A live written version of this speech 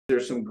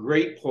there's some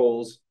great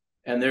polls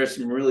and there's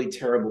some really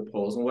terrible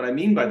polls. And what I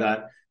mean by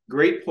that,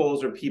 great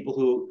polls are people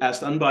who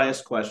ask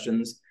unbiased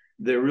questions.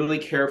 They're really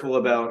careful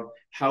about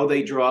how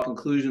they draw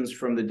conclusions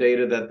from the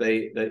data that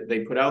they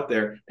put out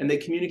there, and they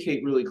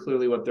communicate really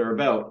clearly what they're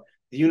about.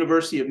 The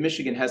University of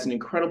Michigan has an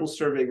incredible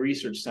survey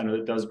research center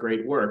that does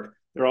great work.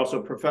 There are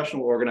also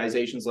professional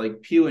organizations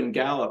like Pew and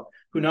Gallup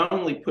who not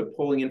only put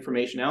polling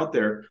information out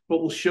there, but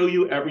will show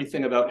you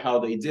everything about how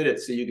they did it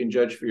so you can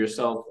judge for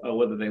yourself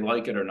whether they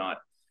like it or not.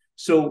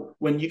 So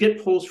when you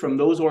get polls from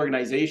those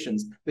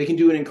organizations, they can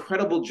do an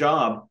incredible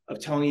job of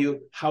telling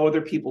you how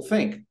other people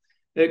think.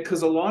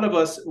 Because a lot of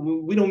us,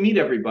 we don't meet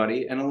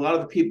everybody, and a lot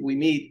of the people we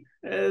meet,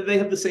 they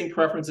have the same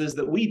preferences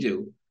that we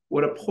do.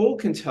 What a poll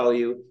can tell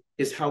you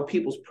is how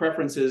people's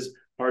preferences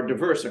are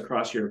diverse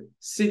across your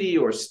city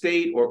or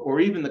state or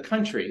even the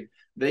country.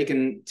 They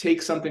can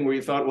take something where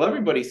you thought, well,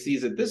 everybody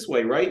sees it this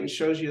way, right? And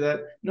shows you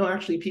that, no,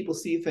 actually people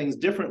see things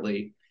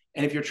differently.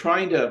 And if you're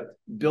trying to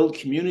build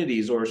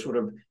communities or sort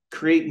of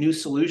create new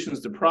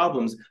solutions to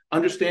problems,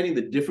 understanding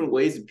the different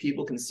ways that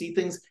people can see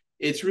things,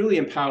 it's really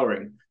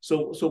empowering.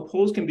 So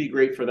polls can be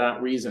great for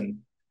that reason.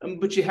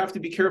 But you have to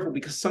be careful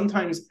because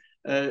sometimes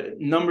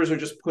numbers are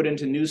just put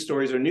into news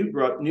stories or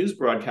news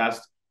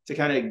broadcasts to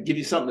kind of give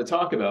you something to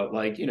talk about.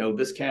 Like,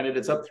 this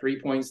candidate's up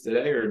 3 points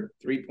today or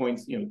 3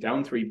 points,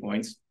 down 3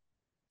 points.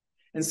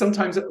 And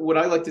sometimes what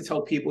I like to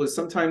tell people is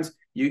sometimes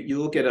you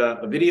look at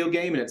a video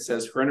game and it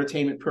says for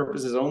entertainment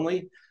purposes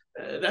only.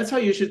 That's how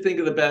you should think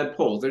of the bad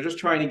polls. They're just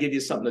trying to give you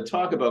something to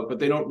talk about, but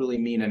they don't really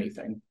mean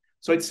anything.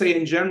 So I'd say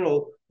in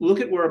general, look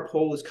at where a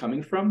poll is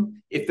coming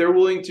from. If they're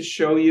willing to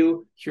show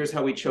you, here's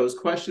how we chose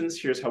questions,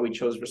 here's how we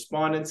chose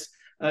respondents,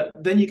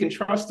 then you can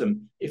trust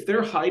them. If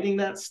they're hiding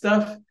that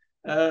stuff,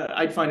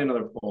 I'd find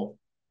another poll.